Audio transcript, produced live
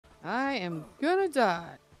I am gonna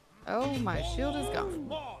die. Oh, my shield is gone.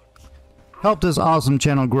 Help this awesome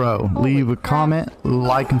channel grow. Holy Leave a crap. comment,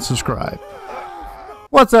 like, and subscribe.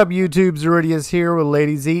 What's up, YouTube? Zeridius here with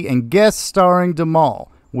LadyZ and guest starring Damall.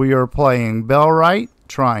 We are playing Bellwright,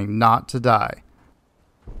 trying not to die.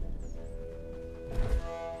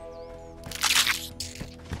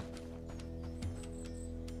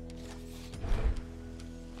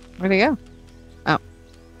 Where'd he go? Oh.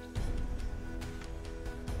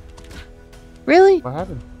 Really? What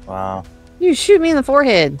happened? Wow, You shoot me in the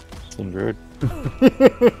forehead. seems rude.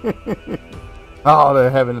 Oh, they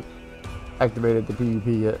haven't activated the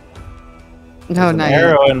PvP yet. No, There's an not yet.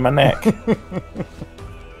 arrow in my neck.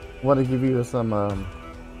 Want to give you some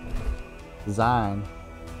design.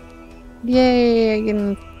 Yay, I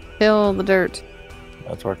can fill the dirt.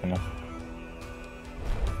 That's working now.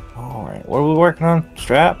 All right, what are we working on?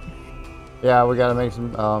 Strap? Yeah, we gotta make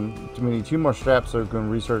some. We need 2 more straps so we can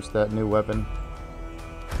research that new weapon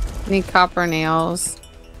Need copper nails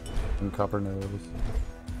and copper nails.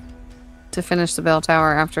 to finish the bell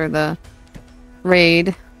tower after the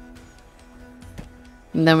raid.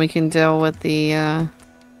 And then we can deal with the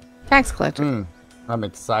tax collector. I'm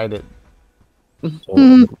excited.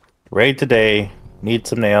 So, raid today. Need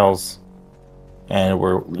some nails, and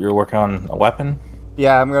you're working on a weapon.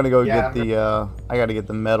 Yeah, I'm gonna go get the. I gotta get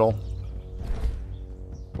the metal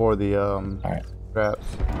for the All right, straps.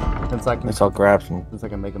 Since I can, let's all grab some since I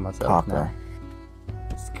can make it myself copper. now.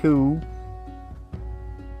 It's cool.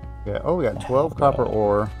 Yeah. Oh, we got 12 copper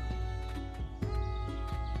ore.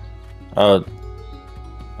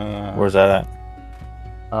 And Where's that at?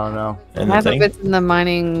 I don't know. In the Half of thing? it's in the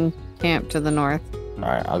mining camp to the north. All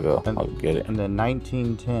right, I'll go. I'll get it. And then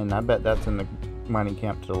 1910. I bet that's in the mining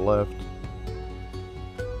camp to the left.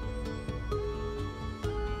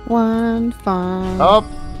 One fun. Oh,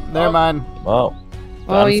 never mind. Well,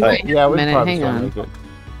 Oh, you sight. wait Yeah, a we minute. probably Hang still on. make it.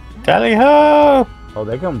 tally ho! Oh,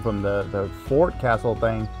 they come from the fort castle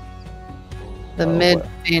thing. The Oh, mid what?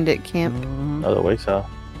 bandit camp. Mhm. Other way south.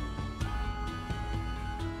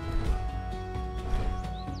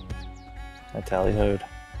 I tally hoed.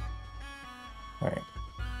 All right.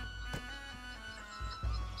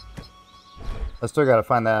 I still gotta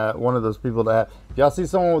find that one of those people that if y'all see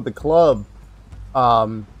someone with the club,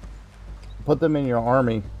 put them in your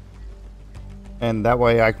army, and that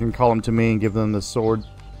way I can call them to me and give them the sword.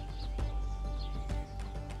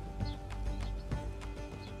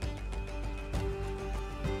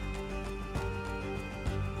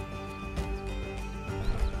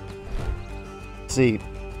 See,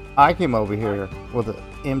 I came over here with an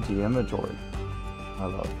empty inventory. I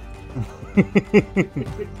love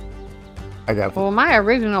it. I got Well, my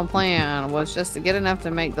original plan was just to get enough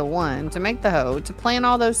to make the one, to make the hoe, to plant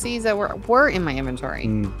all those seeds that were in my inventory.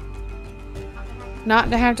 Not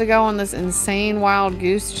to have to go on this insane wild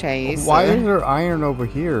goose chase. Why is there iron over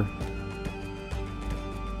here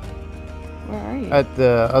Where are you? at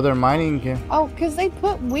the other mining camp? Oh, because they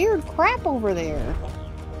put weird crap over there.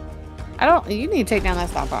 You need to take down that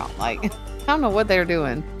stockpile. Like, I don't know what they're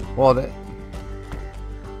doing. Well, that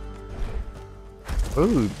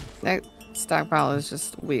food. That stockpile is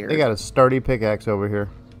just weird. They got a sturdy pickaxe over here.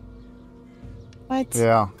 What?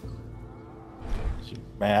 Yeah,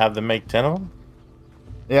 May I have them make 10 of them?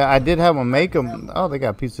 yeah. I did have them make them. Oh, they got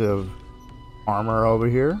a piece of armor over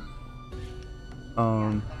here.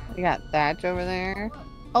 We got thatch over there.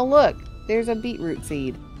 Oh, look. There's a beetroot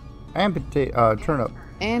seed. And potato, turnip.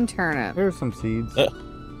 And turnip. Here's some seeds.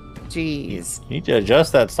 Jeez. You need to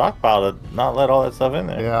adjust that stockpile to not let all that stuff in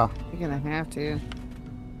there. Yeah, You're going to have to.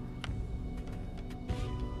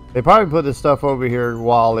 they probably put this stuff over here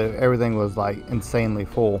while everything was like insanely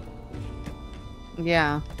full.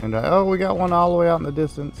 Yeah. And oh, we got one all the way out in the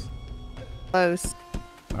distance. Close.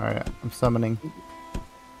 All right, I'm summoning.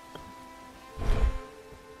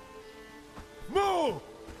 Move!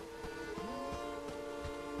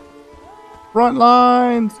 Front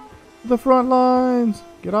lines! The front lines!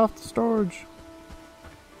 Get off the storage.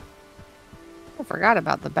 I forgot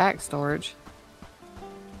about the back storage.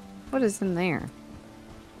 What is in there?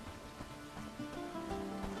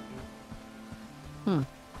 Move!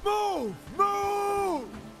 Move!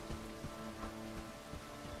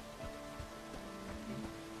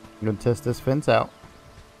 I'm gonna test this fence out.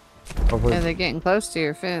 Hopefully, Yeah, they're getting close to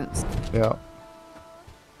your fence. yeah.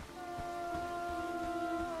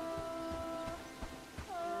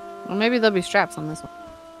 Well, maybe there'll be straps on this one.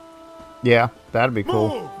 Yeah, that'd be cool.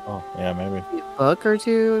 Move! Oh, yeah, maybe. A book or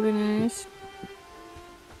two would be nice.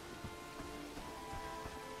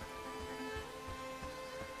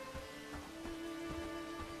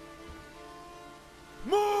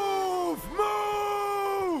 Move!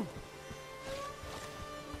 Move!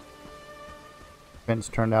 fence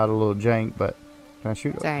turned out a little jank, but can I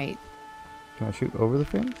shoot? Right. Can I shoot over the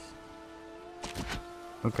fence?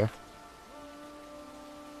 Okay.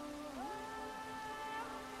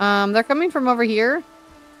 They're coming from over here.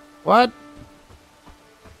 What?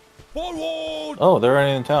 Forward! Oh, they're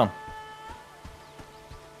already in town.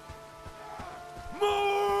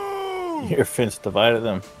 Move! Your fence divided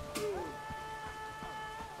them.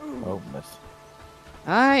 Oh, miss.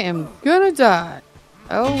 I am gonna die.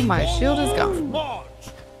 Oh, my shield is gone. March!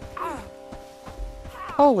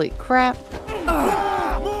 Holy crap.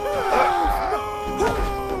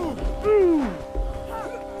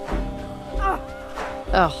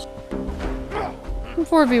 Ugh.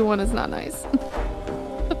 4v1 is not nice.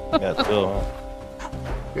 Yeah, still.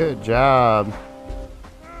 Good job.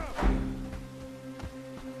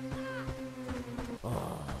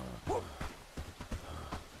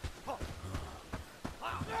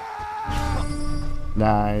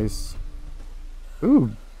 Nice.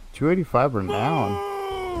 Ooh, 285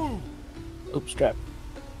 renown. Oops, strap.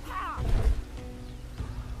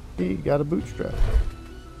 He got a bootstrap.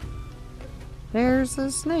 There's a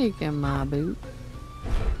snake in my boot.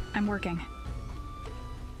 I'm working.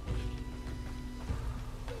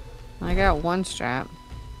 I got one strap.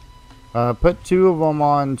 Put 2 of them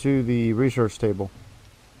onto the research table.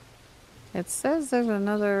 It says there's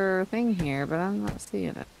another thing here, but I'm not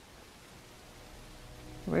seeing it.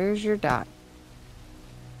 Where's your dot?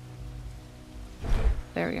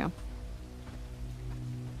 There we go.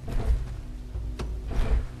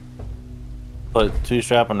 Put 2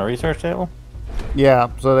 strap on the research table? Yeah,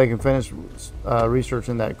 so they can finish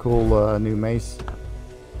researching that cool new mace.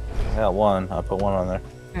 I got 1. I put 1 on there.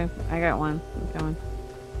 Okay, I got one. I'm going.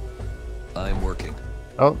 I'm working.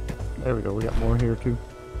 Oh, there we go. We got more here too.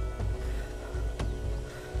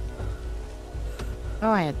 Oh,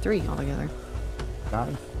 I had 3 altogether.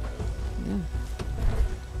 Nice. Yeah.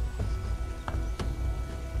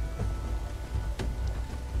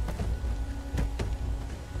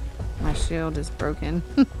 My shield is broken.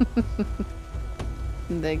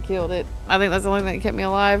 They killed it. I think that's the only thing that kept me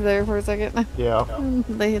alive there for a second. Yeah.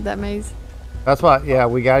 They hit that maze. That's why, yeah,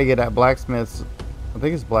 we got to get that blacksmith's, I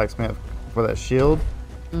think it's blacksmith for that shield.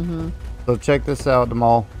 Mm-hmm. So check this out,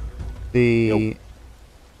 Damall. The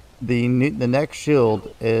next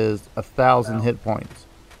shield is 1,000 hit points.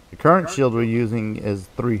 The current shield we're using is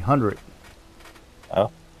 300.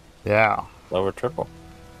 Oh, Yeah. lower triple.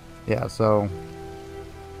 Yeah, so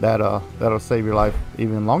that'll save your life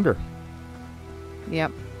even longer.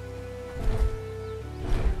 Yep.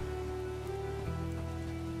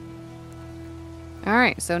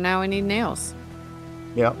 Alright, so now we need nails.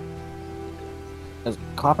 Yep. Is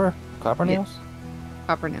copper? Copper Yeah. nails?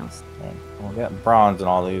 Copper nails. Okay. Well, we got bronze and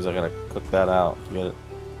all these. I gotta cook that out to get it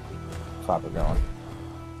copper going.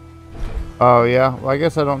 Oh yeah. Well, I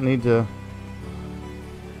guess I don't need to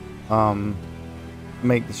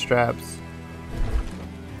make the straps.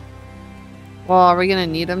 Well, are we gonna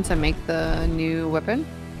need them to make the new weapon?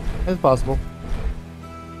 It's possible.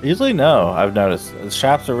 Usually, no. I've noticed the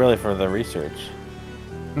straps are really for the research.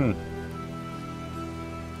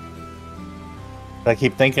 I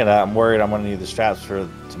keep thinking that I'm worried I'm gonna need the straps to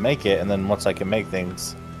make it, and then once I can make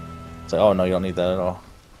things, it's like, oh no, you don't need that at all.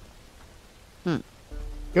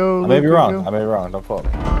 Go. I may be Luke, wrong. go. I may be wrong. Don't quote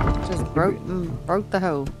me. Just broke the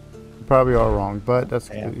hoe. You probably are wrong, but that's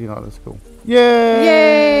Yeah. you know that's cool. Yay!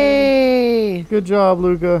 Yay! Good job,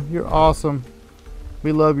 Luca. You're awesome.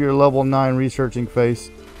 We love your level 9 researching face.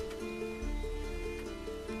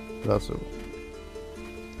 That's it.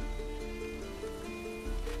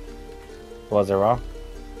 Was I wrong?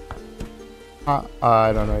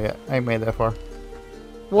 I don't know yet. I ain't made that far.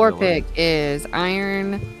 War pick is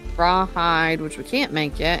iron, rawhide, which we can't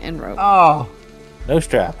make yet, and rope. Oh. No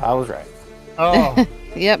strap. I was right. Oh.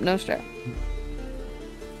 Yep, no strap.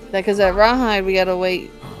 Because that rawhide, we gotta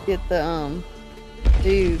wait. Get the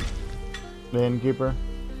dude. The innkeeper.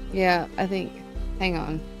 Yeah, I think. Hang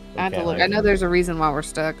on. I have to Okay, look. I know there's a reason why we're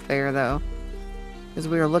stuck there though, because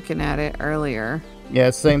we were looking at it earlier. Yeah,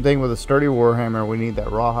 it's the same thing with a sturdy warhammer. We need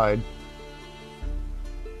that rawhide.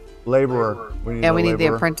 Laborer. We need Yeah, a we need the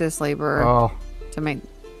laborer. apprentice laborer Oh. to make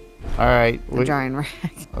All right. the drying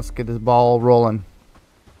rack. Let's get this ball rolling.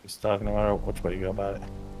 He's talking no matter which way you go about it.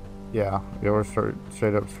 Yeah, we're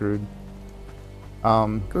straight up screwed.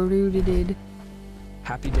 Did.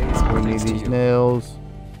 Happy days. We need Thanks to these you. nails.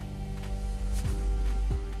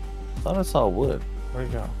 I thought I saw wood. Where'd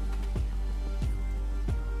it go?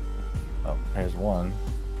 Oh, there's one.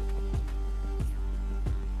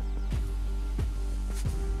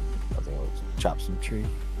 I think we'll chop some tree.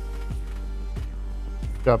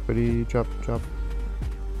 Choppity chop chop.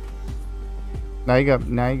 Now you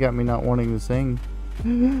got me not wanting to sing.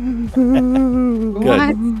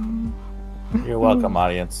 What? You're welcome,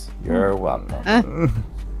 audience. You're welcome.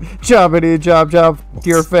 Choppity chop chop to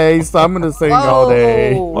your face. I'm gonna sing all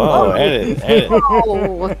day. Whoa, edit.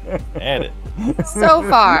 Whoa. Edit. So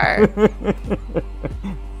far.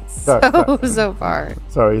 Sorry. So far.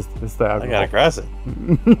 Sorry, it's the I alcohol. got aggressive.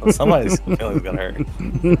 Somebody's feelings gonna hurt.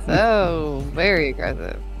 So very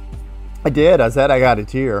aggressive. I did. I said I got a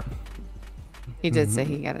tear. He did say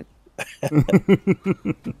he got it.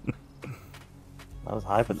 That was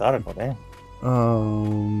hypothetical, damn. I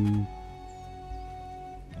don't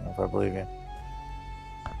know if I believe you.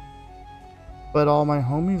 But all my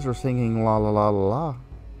homies are singing la la la la la.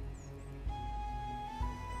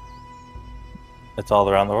 It's all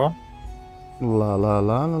around the world? La la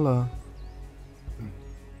la la la.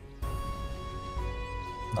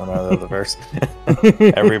 I don't know the verse.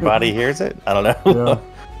 Everybody hears it? I don't know. Yeah.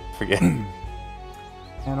 Forget.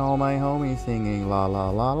 And all my homies singing la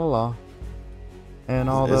la la la la. And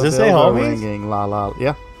all Does the this bells say are homies? ringing la la.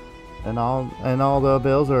 Yeah. And all the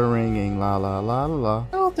bells are ringing la la la la la.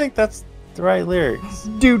 I don't think that's the right lyrics.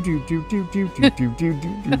 Do do do do do do do do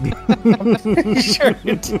do do. Sure.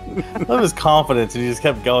 I love his confidence and he just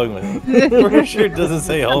kept going with it. Pretty sure it doesn't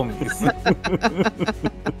say homies.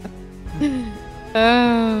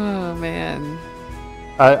 Oh man.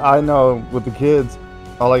 I know with the kids,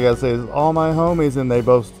 all I gotta say is all my homies, and they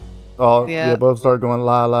both both start going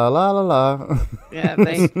la la la la la. Yeah,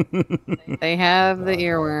 they have the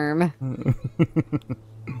earworm.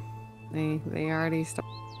 They already started.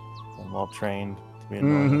 I'm well trained to be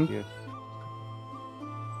annoying with you.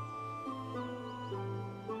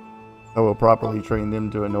 I will properly train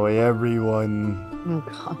them to annoy everyone. Oh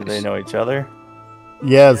gosh. Do they know each other?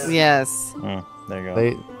 Yes. Yes. There you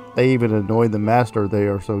go. They even annoy the master. They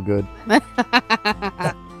are so good.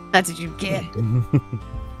 That's what you get.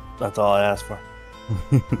 That's all I asked for.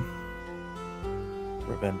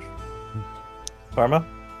 Revenge. Karma?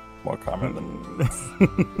 More karma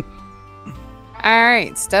than...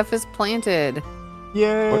 Alright, stuff is planted.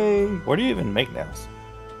 Yay! Where do you even make nails?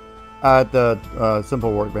 At the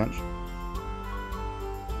simple workbench.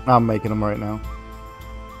 I'm making them right now.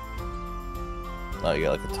 Oh, you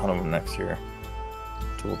got like a ton of them next to your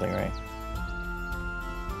tool thing, right?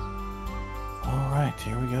 Alright,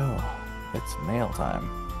 here we go. It's nail time.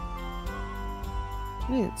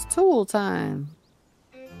 It's tool time.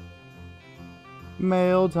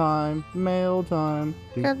 Mail time. Mail time.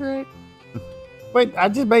 Copyright. Wait, I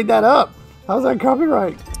just made that up. How's that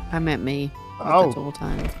copyright? I meant me. Oh. The tool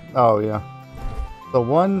time. Oh yeah. So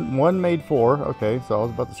one made 4. Okay, so I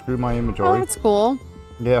was about to screw my Oh, inventory. that's cool.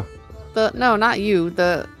 Yeah. No, not you.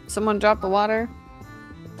 Someone dropped the water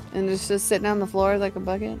and it's just sitting on the floor like a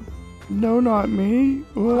bucket. No, not me.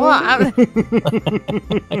 What? Well,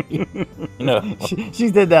 No.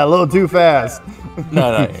 She did that a little too fast.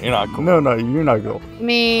 No, you're not cool. No, you're not cool. I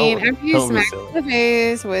mean, Don't- after you don't be smacked silly. me in the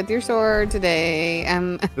face with your sword today,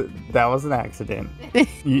 That was an accident.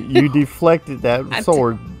 You deflected that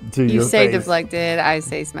sword to you your say face. deflected, I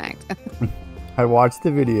say smacked. I watched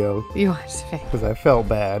the video You watched it. because I felt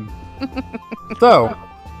bad. So,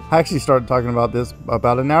 I actually started talking about this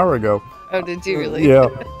about an hour ago. Oh, did you really? Yeah.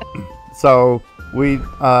 So we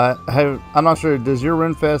have. I'm not sure. Does your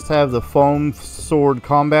Renfest have the foam sword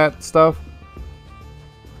combat stuff?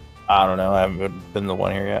 I don't know. I haven't been the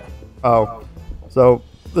one here yet. Oh, so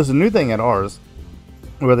there's a new thing at ours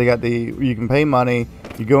where they got you can pay money.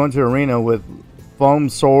 You go into arena with foam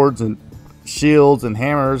swords and shields and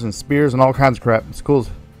hammers and spears and all kinds of crap. It's cool.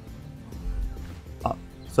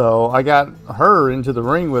 So I got her into the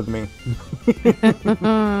ring with me.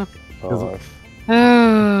 Oh,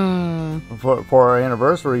 For our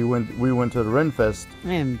anniversary, we went to the Renfest,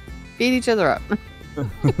 And beat each other up.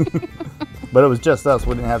 but it was just us.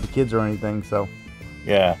 We didn't have the kids or anything, so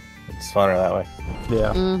yeah. It's funner that way.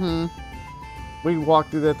 yeah. Mm-hmm. We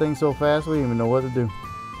walked through that thing so fast we didn't even know what to do.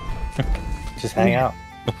 Just hang out.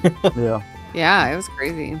 Yeah, Yeah, it was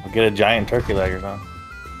crazy. We'll get a giant turkey leg or something.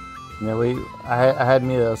 yeah. I had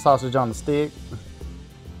me a sausage on the stick.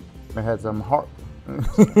 I had some heart.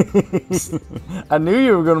 I knew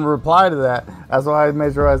you were going to reply to that. That's why I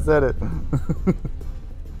made sure I said it.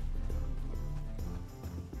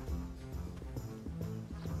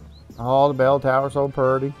 Oh, the bell tower so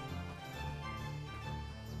pretty.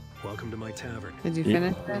 Welcome to my tavern. Did you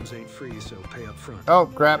finish it? Rooms ain't free, so pay up front. Oh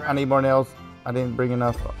crap! I need more nails. I didn't bring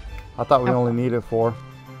enough. I thought we only needed 4.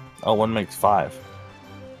 Oh, one makes 5.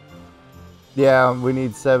 Yeah, we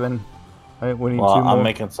need 7. I think we need 2 Well, more. I'm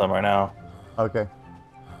making some right now. Okay.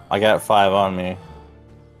 I got 5 on me.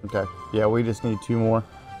 Okay. Yeah, we just need 2 more.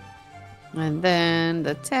 And then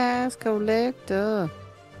the tax collector.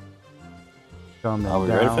 Coming Are we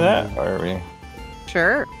ready for that? Or are we?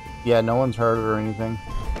 Sure. Yeah, no one's hurt or anything.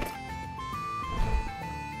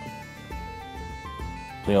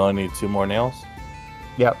 We only need 2 more nails.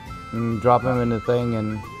 Yep. And drop them in the thing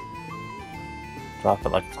and Drop it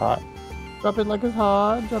like it's hot. drop it like it's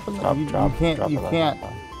hot. Drop it like you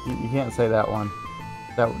can't say that one.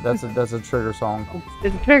 That's a trigger song.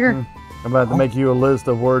 It's a trigger. I'm about to make you a list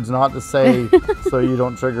of words not to say so you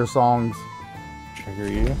don't trigger songs. Trigger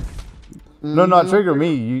you. No, not trigger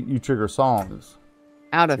me. You trigger songs.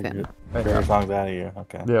 Out of him. Trigger songs out of you.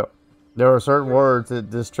 Okay. Yeah. There are certain words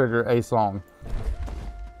that just trigger a song.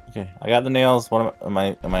 Okay. I got the nails. What am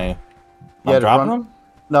I? I'm Yeah, dropping them?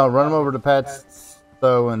 No, run them over to Pat's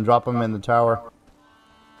though and drop them in the tower.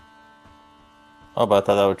 Oh, but I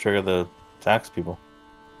thought that would trigger the tax people.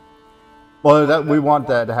 Well, we want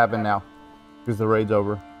that to happen now because the raid's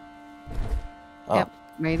over. Oh. Yep.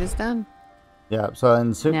 Raid is done. Yeah. So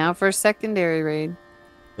and Now for secondary raid.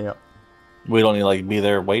 yeah. We don't need to like be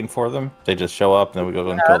there waiting for them. They just show up and then we go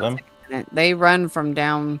and kill them. They run from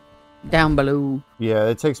down below. Yeah,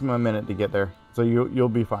 it takes them a minute to get there, so you'll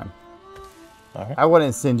be fine. All right. I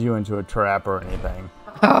wouldn't send you into a trap or anything.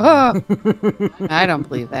 I don't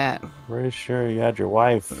believe that. Pretty sure you had your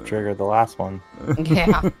wife trigger the last one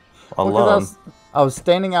Yeah. alone. I was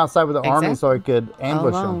standing outside with the army so I could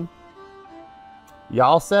ambush them.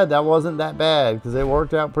 Y'all said that wasn't that bad because it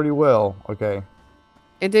worked out pretty well. Okay.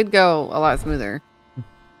 It did go a lot smoother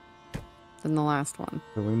than the last one.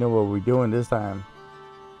 So we know what we're doing this time.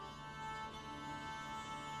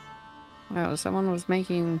 Oh, someone was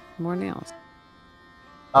making more nails.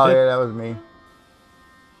 Oh yeah, that was me.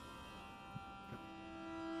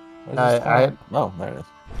 Oh, there it is.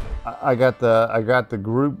 I got the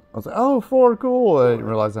group. I was like, oh, 4, cool. I didn't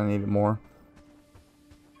realize I needed more.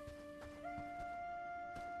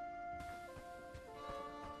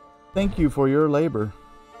 Thank you for your labor.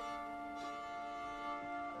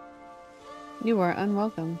 You are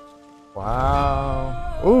unwelcome.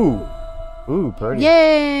 Wow. Ooh, pretty.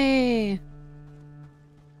 Yay!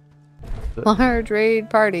 Large raid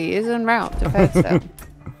party is en route to Petstone.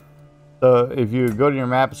 So if you go to your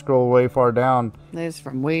map, scroll way far down. It's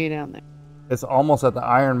from way down there. It's almost at the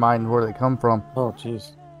iron mine where they come from. Oh,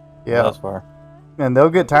 jeez. Yeah. That's far. And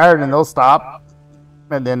they'll get tired and they'll stop.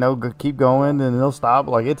 And then they'll keep going and they'll stop.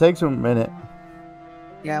 Like, it takes them a minute.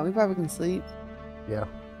 Yeah, we probably can sleep Yeah.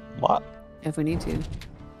 What? if we need to.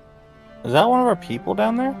 Is that one of our people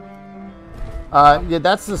down there? Yeah,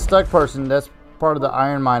 that's the stuck person. That's part of the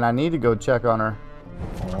iron mine. I need to go check on her.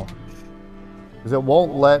 Oh. Because it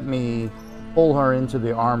won't let me pull her into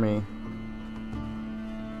the army.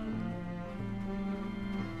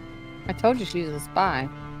 I told you she's a spy.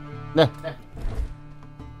 Nah.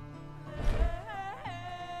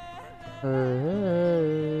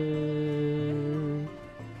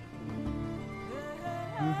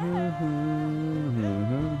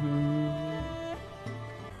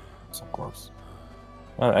 So close.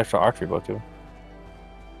 Oh, extra archery bow too.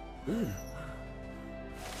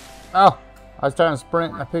 Oh, I was trying to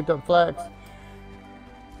sprint and I picked up flags.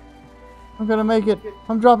 I'm gonna make it.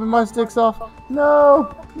 I'm dropping my sticks off.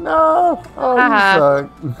 No, no. Oh,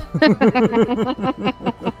 you suck.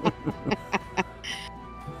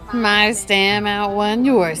 My stam outwon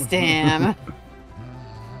your stam.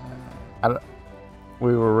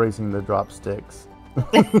 We were racing to drop sticks.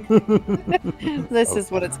 This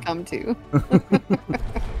is what it's come to.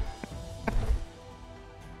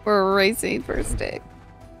 We're racing for a stick.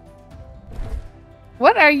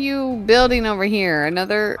 What are you building over here?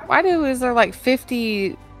 Another... is there like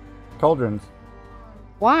 50... Cauldrons.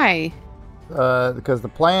 Why? Because the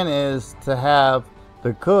plan is to have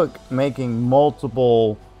the cook making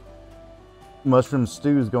multiple mushroom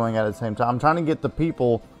stews going at the same time. I'm trying to get the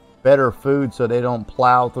people better food so they don't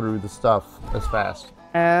plow through the stuff as fast.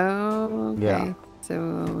 Oh, okay. Yeah.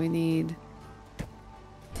 So we need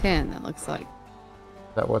 10, it looks like.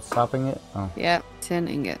 Is that what's stopping it? Oh. Yep, 10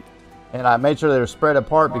 ingots. And I made sure they were spread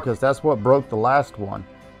apart because that's what broke the last one.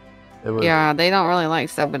 It was, Yeah, they don't really like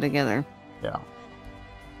stuff it together. Yeah.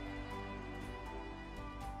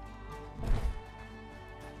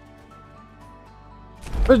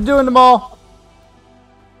 What you doing, Damall?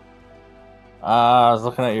 I was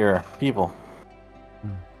looking at your people.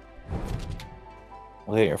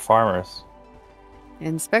 Look at your farmers.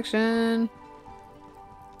 Inspection.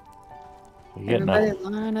 You getting Everybody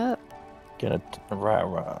line up. get a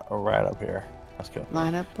right up here. That's good.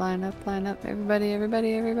 Line up, line up, line up. Everybody.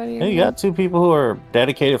 Hey, you got 2 people who are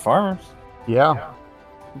dedicated farmers. Yeah.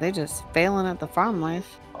 They just failing at the farm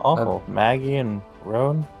life. Awful. Maggie and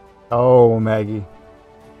Roan. Oh, Maggie.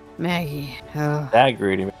 Maggie. Oh. That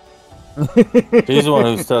greedy. She's the one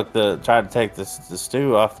who tried to take the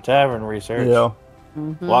stew off the tavern research. Yeah.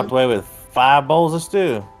 Mhm. Walked away with 5 bowls of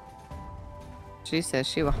stew. She says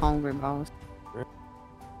she was hungry, boss.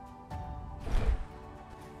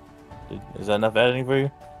 Is that enough editing for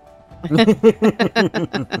you?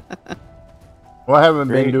 Well, I haven't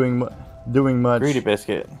Greedy. been doing much. Greedy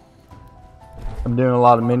biscuit. I'm doing a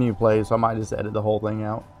lot of menu plays, so I might just edit the whole thing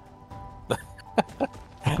out.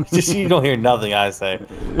 Just you don't hear nothing I say.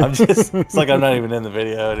 It's like I'm not even in the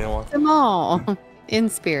video anymore. Damall. In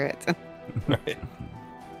spirit. Right.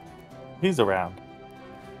 He's around.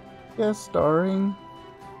 Yes, starring.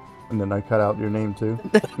 And then I cut out your name too.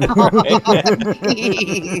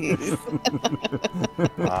 Jeez.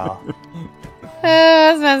 Wow.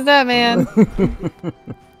 That's messed up, man.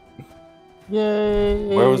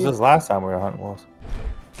 Yay! Where was this last time we were hunting wolves?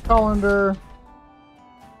 Colander.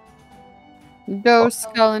 Ghost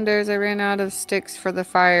colanders. I ran out of sticks for the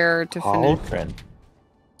fire to finish. Cauldron.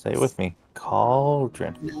 Say it with me.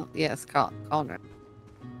 Cauldron. No, yes, cauldron.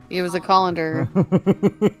 It was a colander.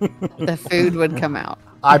 The food would come out.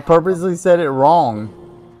 I purposely said it wrong.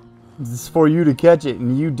 It's for you to catch it,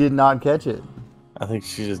 and you did not catch it. I think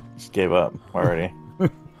she just gave up already.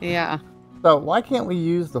 Yeah. So why can't we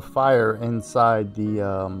use the fire inside the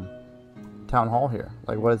town hall here?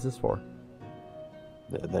 Like, what is this for?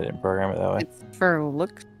 They didn't program it that way. It's for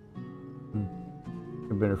look. Could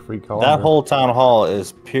have been a free call. That whole town hall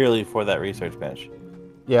is purely for that research bench.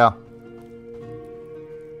 Yeah.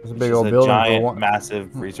 It's a It's big just old a building giant, for one.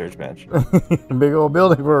 massive research bench. A big old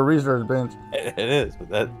building for a research bench. It is, but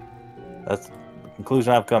that's the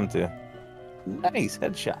conclusion I've come to. Nice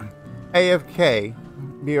headshot. AFK,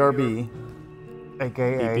 BRB,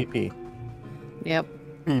 aka PPP. Yep.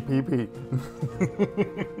 PPP.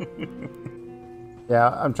 Yeah,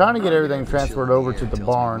 I'm trying to get everything transferred over to the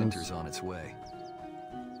barns. Winter's on its way.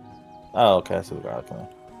 Oh, okay. So we're okay.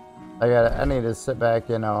 I need to sit back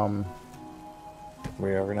and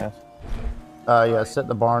Reorganize. yeah, set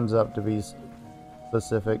the barns up to be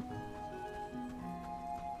specific.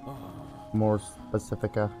 More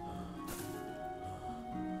specifica.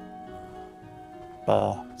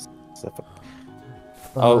 Specific.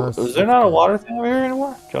 Oh, is there not a water thing over here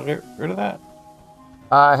anymore? Did y'all get rid of that?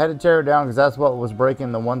 I had to tear it down because that's what was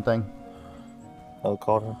breaking the one thing. Oh,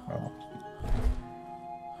 cauldron. Oh.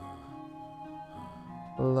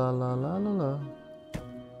 La la la la la.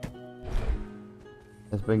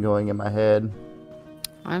 It's been going in my head.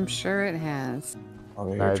 I'm sure it has.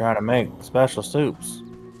 Okay, you're trying to make special soups.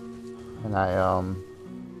 And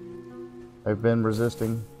I've been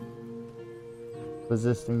resisting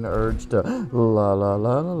the urge to la la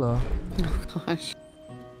la la la. Oh, gosh.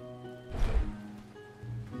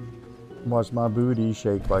 Watch my booty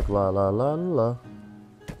shake like la la la la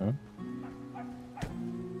la.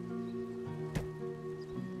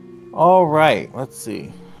 All right, let's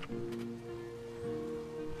see.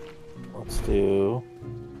 Let's do.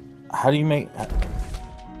 How do you make?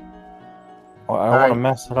 Well, I don't want to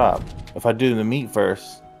mess it up. If I do the meat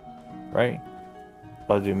first, right?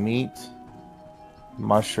 If I do meat,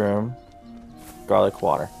 mushroom, garlic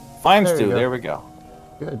water, fine There you stew. go. There we go.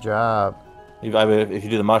 Good job. If you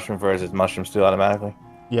do the mushroom first, it's mushroom stew automatically.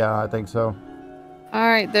 Yeah, I think so. All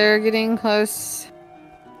right, they're getting close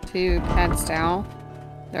to Padstow.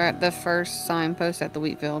 They're at the first signpost at the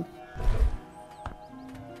wheat field.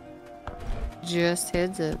 Just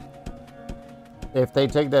heads up. If they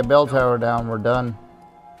take that bell tower down, we're done.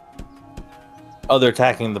 Oh, they're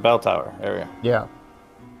attacking the bell tower area. Yeah.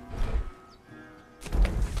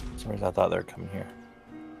 For some reason, I thought they were coming here.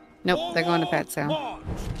 Nope, they're going to Padstow.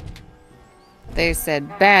 They said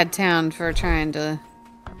bad town for trying to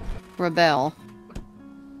rebel.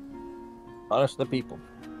 Punish the people.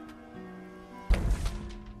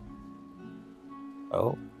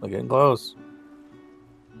 Oh, they're getting close.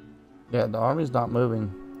 Yeah, the army's not moving.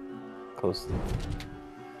 Close.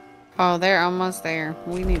 Oh, they're almost there.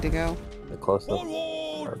 We need to go. They're close to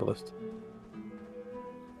the herbalist.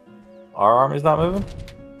 Our army's not moving?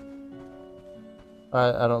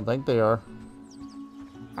 I don't think they are.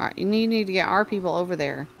 All right, you need to get our people over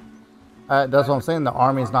there. That's what I'm saying. The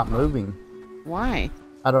army's not moving. Why?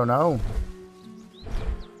 I don't know.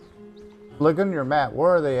 Look on your map.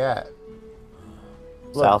 Where are they at?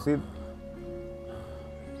 Look, South. see,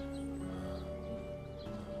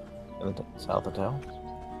 South of town.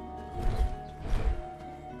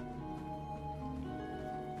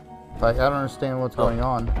 like, I don't understand what's going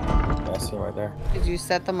on. Yeah, I see him right there. Did you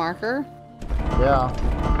set the marker? Yeah.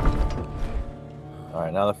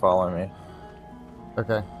 Alright, now they're following me.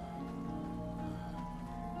 Okay.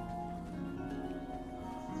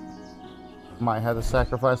 Might have to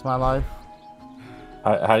sacrifice my life.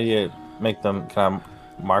 How do you make them? Can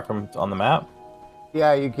I mark them on the map?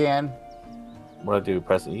 Yeah, you can. What do I do?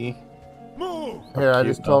 Press E? Move! Here, I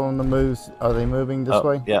just told them to move. Are they moving this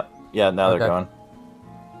way? Yeah. Yeah, now Okay. they're going.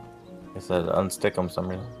 It said unstick them for some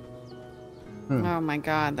reason. Oh my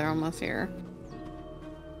god, they're almost here.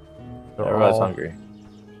 They're Everybody's all- hungry.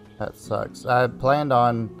 That sucks. I had planned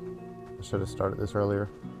on... I should have started this earlier.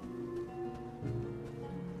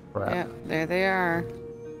 Crap. Yep, there they are.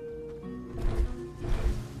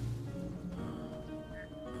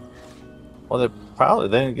 Well, they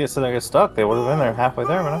didn't get stuck. They would have been there halfway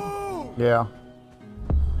there, but no. Yeah.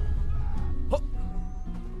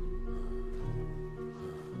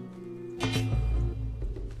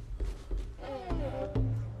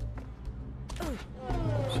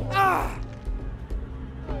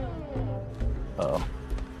 Oh.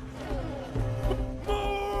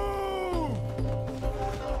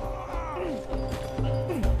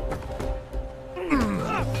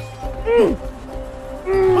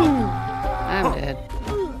 I'm dead.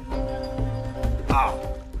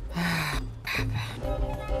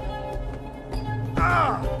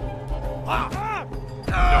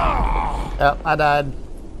 Yep, I died.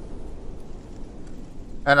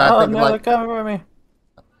 And I Oh, think no, like they're coming for me.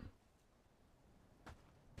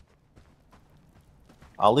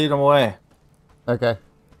 I'll lead them away. okay.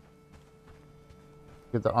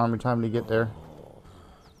 Get the army time to get there.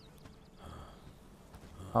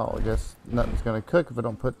 Oh, I guess nothing's gonna cook if I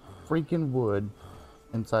don't put freaking wood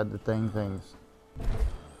inside the things.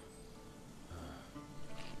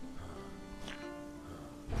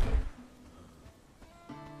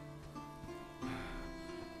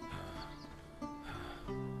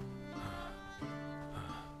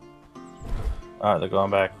 Alright, they're going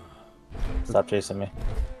back. Stop chasing me.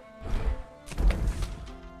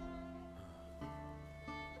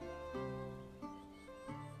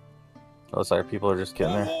 Looks like people are just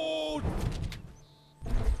getting there. Hold!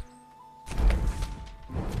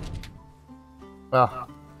 Well,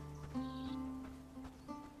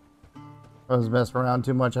 I was messing around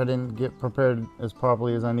too much. I didn't get prepared as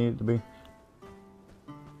properly as I needed to be.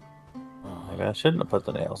 Maybe I shouldn't have put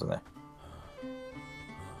the nails in there.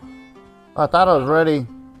 I thought I was ready,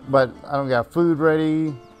 but I don't got food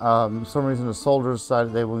ready. For some reason the soldiers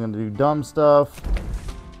decided they were going to do dumb stuff.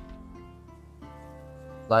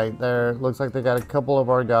 Like there, looks like they got a couple of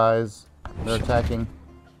our guys. They're attacking.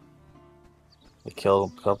 They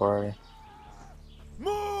killed a couple already.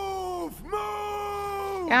 Move!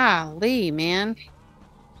 Move! Golly, man.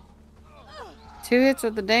 2 hits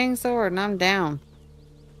with the dang sword and I'm down.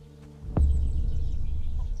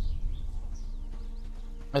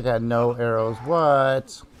 I got no arrows.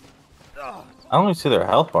 What? I only see their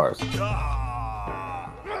health bars.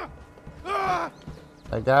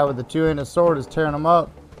 That guy with the 2-handed sword is tearing them up.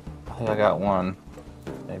 I think I got one.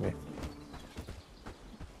 Maybe.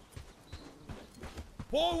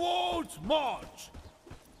 Forward march!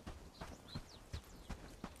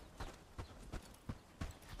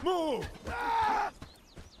 Move!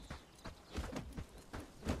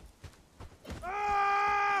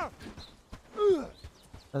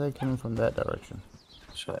 Are they coming from that direction?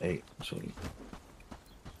 Should have ate. Should eat.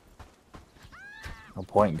 No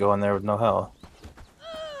point going there with no health.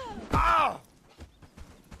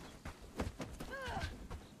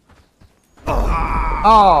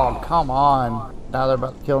 Oh, come on. Now they're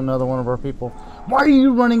about to kill another one of our people. Why are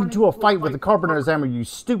you running into a fight with the carpenter's hammer, you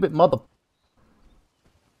stupid mother...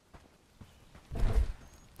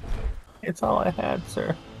 It's all I had,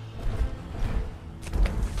 sir.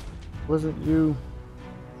 Was it you?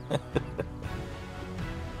 Did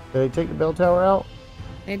they take the bell tower out?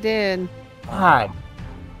 They did. God.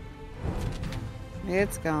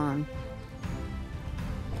 It's gone.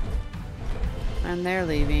 And they're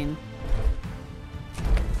leaving.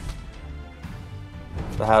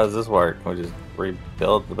 So how does this work? We just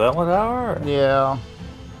rebuild the bell tower? Or Yeah.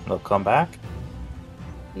 they'll come back?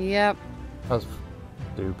 Yep. That's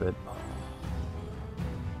stupid.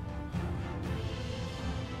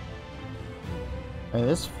 Man,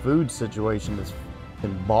 this food situation is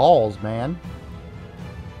in balls, man.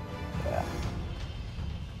 Yeah.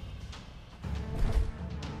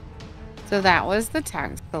 So that was the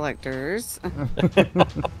tax collectors.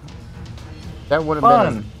 That wouldn't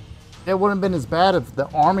Fun. been it wouldn't have been as bad if the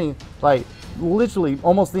army, like, literally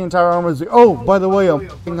almost the entire army was like, oh, by the way, I'm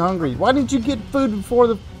f***ing hungry. Why didn't you get food before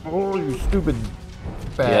the... Oh, you stupid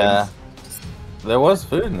bags. Yeah. There was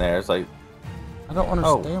food in there. It's like, I don't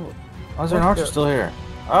understand. why is there an archer still here?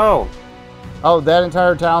 Oh! Oh, that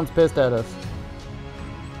entire town's pissed at us.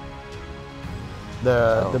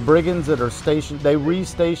 The brigands that are stationed, they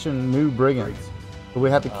restation new brigands. So we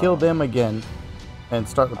have to kill them again and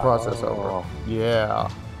start the process over. Yeah.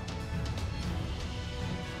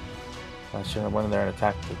 I should have went in there and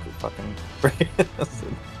attacked the fucking brigands.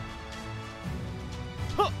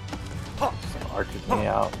 Arched me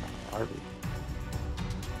out. Harvey.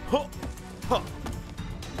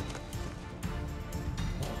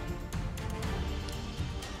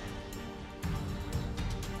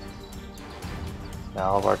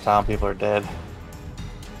 Now all of our town people are dead.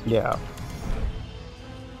 Yeah.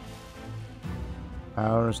 I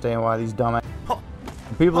don't understand why these dumb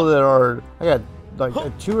people that are, I got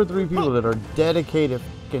like 2 or 3 people that are dedicated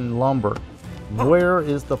fucking lumber. Where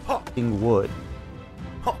is the fucking wood?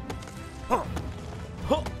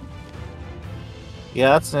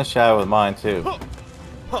 Yeah, that's an issue I have with mine too.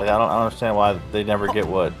 Like, I don't understand why they never get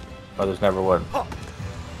wood, or there's never wood.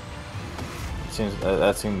 It seems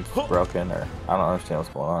that seems broken, or I don't understand what's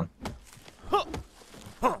going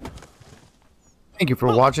on. Thank you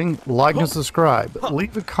for watching. Like and subscribe.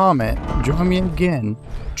 Leave a comment. Join me again,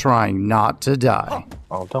 trying not to die.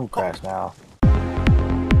 Oh, don't crash now.